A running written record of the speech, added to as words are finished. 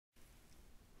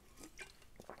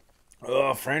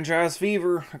Ugh, franchise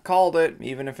fever. I called it,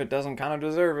 even if it doesn't kind of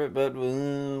deserve it, but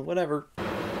whatever.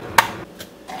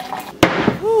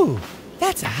 Ooh,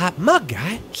 that's a hot mug,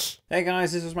 guy. Hey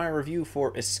guys, this is my review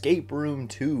for Escape Room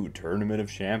 2 Tournament of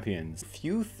Champions. If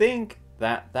you think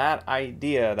that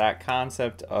idea, that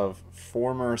concept of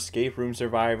former escape room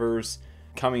survivors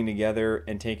coming together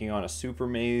and taking on a super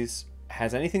maze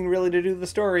has anything really to do with the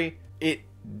story, it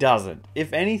doesn't.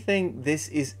 If anything, this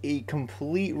is a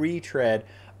complete retread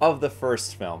of the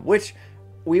first film, which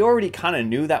we already kind of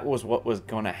knew that was what was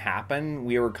going to happen.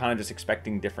 We were kind of just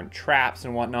expecting different traps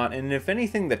and whatnot, and if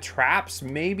anything, the traps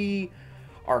maybe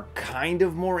are kind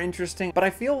of more interesting. But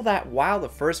I feel that while the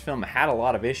first film had a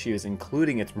lot of issues,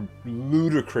 including its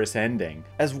ludicrous ending,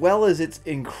 as well as its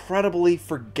incredibly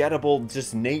forgettable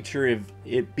just nature of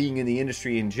it being in the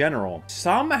industry in general,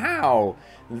 somehow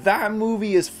that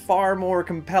movie is far more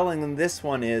compelling than this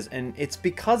one is, and it's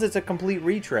because it's a complete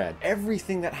retread.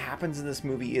 Everything that happens in this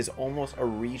movie is almost a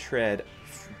retread,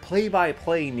 play by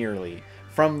play nearly,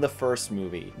 from the first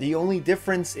movie. The only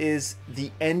difference is the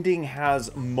ending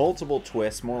has multiple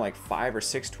twists, more like 5 or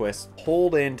 6 twists,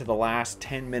 pulled into the last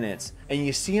 10 minutes, and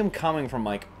you see them coming from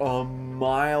like a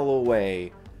mile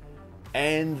away,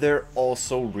 and they're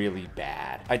also really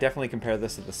bad. I definitely compare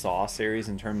this to the Saw series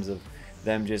in terms of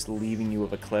them just leaving you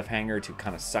with a cliffhanger to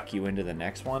kind of suck you into the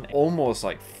next one. Almost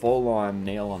like full-on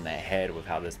nail on the head with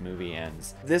how this movie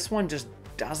ends. This one just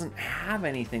doesn't have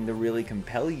anything to really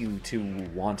compel you to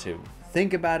want to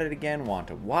think about it again, want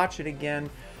to watch it again.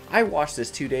 I watched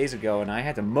this 2 days ago and I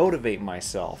had to motivate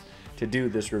myself to do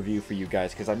this review for you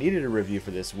guys because I needed a review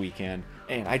for this weekend,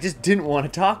 and I just didn't want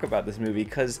to talk about this movie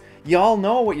because y'all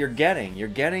know what you're getting. You're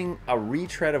getting a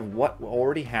retread of what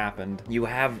already happened. You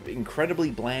have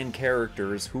incredibly bland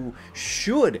characters who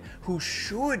should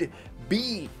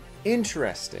be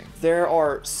interesting. There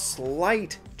are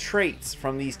slight traits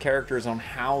from these characters on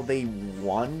how they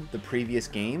won the previous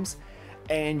games,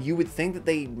 and you would think that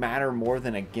they matter more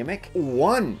than a gimmick.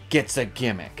 One gets a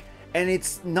gimmick, and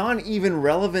it's not even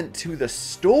relevant to the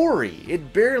story.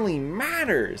 It barely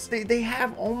matters. They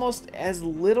have almost as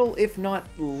little, if not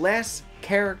less,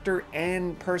 character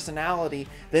and personality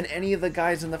than any of the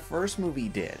guys in the first movie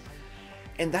did.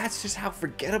 And that's just how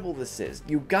forgettable this is.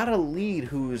 You got a lead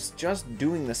who's just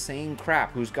doing the same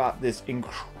crap, who's got this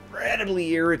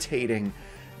incredibly irritating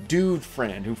dude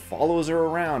friend who follows her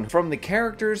around. From the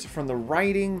characters, from the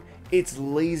writing, it's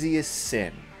lazy as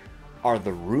sin. Are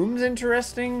the rooms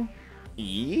interesting?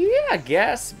 Yeah, I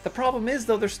guess. The problem is,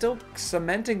 though, they're still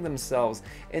cementing themselves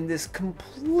in this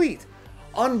complete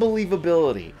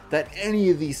unbelievability that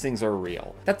any of these things are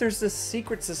real. That there's this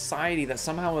secret society that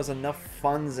somehow has enough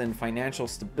funds and financial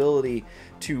stability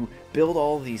to build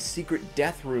all these secret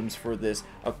death rooms for this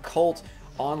occult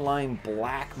online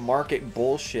black market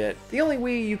bullshit. The only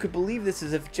way you could believe this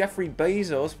is if Jeffrey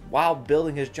Bezos, while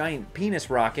building his giant penis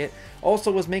rocket,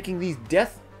 also was making these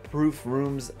death-proof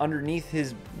rooms underneath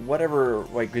his whatever,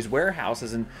 like his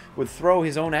warehouses, and would throw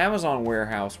his own Amazon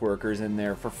warehouse workers in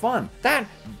there for fun. That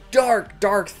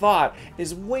dark thought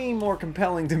is way more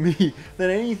compelling to me than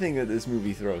anything that this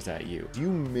movie throws at you. You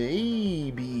may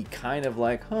be kind of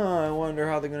like, I wonder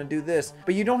how they're gonna do this,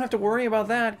 but you don't have to worry about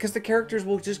that because the characters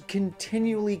will just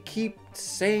continually keep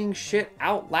saying shit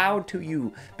out loud to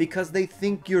you because they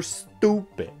think you're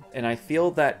stupid. And I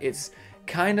feel that it's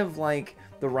kind of like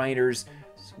the writers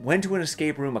went to an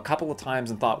escape room a couple of times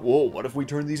and thought, whoa, what if we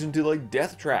turn these into like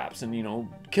death traps and, you know,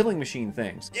 killing machine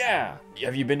things? Yeah.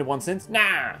 Have you been to one since?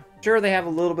 Nah. Sure, they have a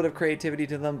little bit of creativity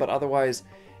to them, but otherwise,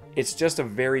 it's just a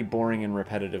very boring and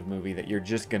repetitive movie that you're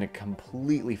just gonna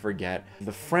completely forget.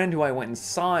 The friend who I went and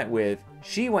saw it with,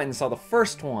 she went and saw the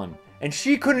first one, and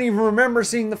she couldn't even remember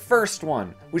seeing the first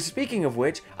one. Which, speaking of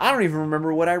which, I don't even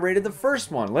remember what I rated the first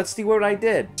one. Let's see what I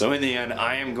did. So in the end,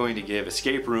 I am going to give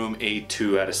Escape Room a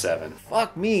 2 out of 7.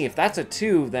 Fuck me, if that's a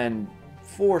 2, then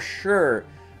for sure,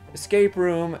 Escape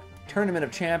Room Tournament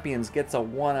of Champions gets a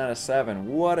 1 out of 7.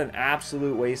 What an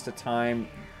absolute waste of time.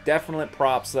 Definite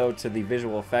props, though, to the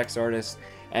visual effects artists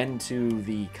and to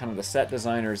the kind of the set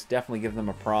designers. Definitely give them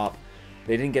a prop.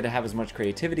 They didn't get to have as much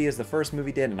creativity as the first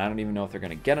movie did, and I don't even know if they're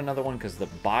going to get another one because the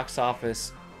box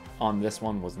office on this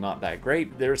one was not that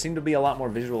great. There seemed to be a lot more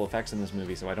visual effects in this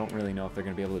movie, so I don't really know if they're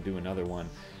going to be able to do another one,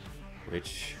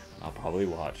 which I'll probably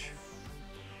watch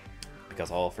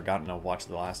because I'll have forgotten to watch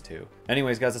the last 2.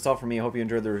 Anyways, guys, that's all from me. I hope you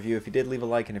enjoyed the review. If you did, leave a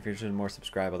like, and if you're interested in more,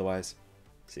 subscribe. Otherwise,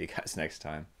 see you guys next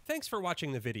time. Thanks for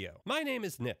watching the video. My name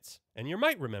is Nitz, and you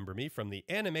might remember me from the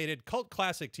animated cult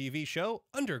classic TV show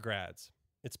Undergrads.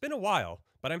 It's been a while,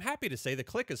 but I'm happy to say the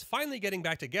Clique is finally getting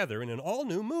back together in an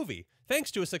all-new movie, thanks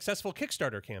to a successful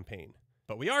Kickstarter campaign.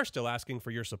 But we are still asking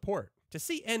for your support. To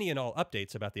see any and all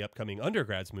updates about the upcoming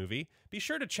Undergrads movie, be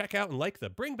sure to check out and like the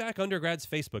Bring Back Undergrads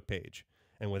Facebook page.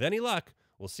 And with any luck,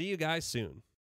 we'll see you guys soon.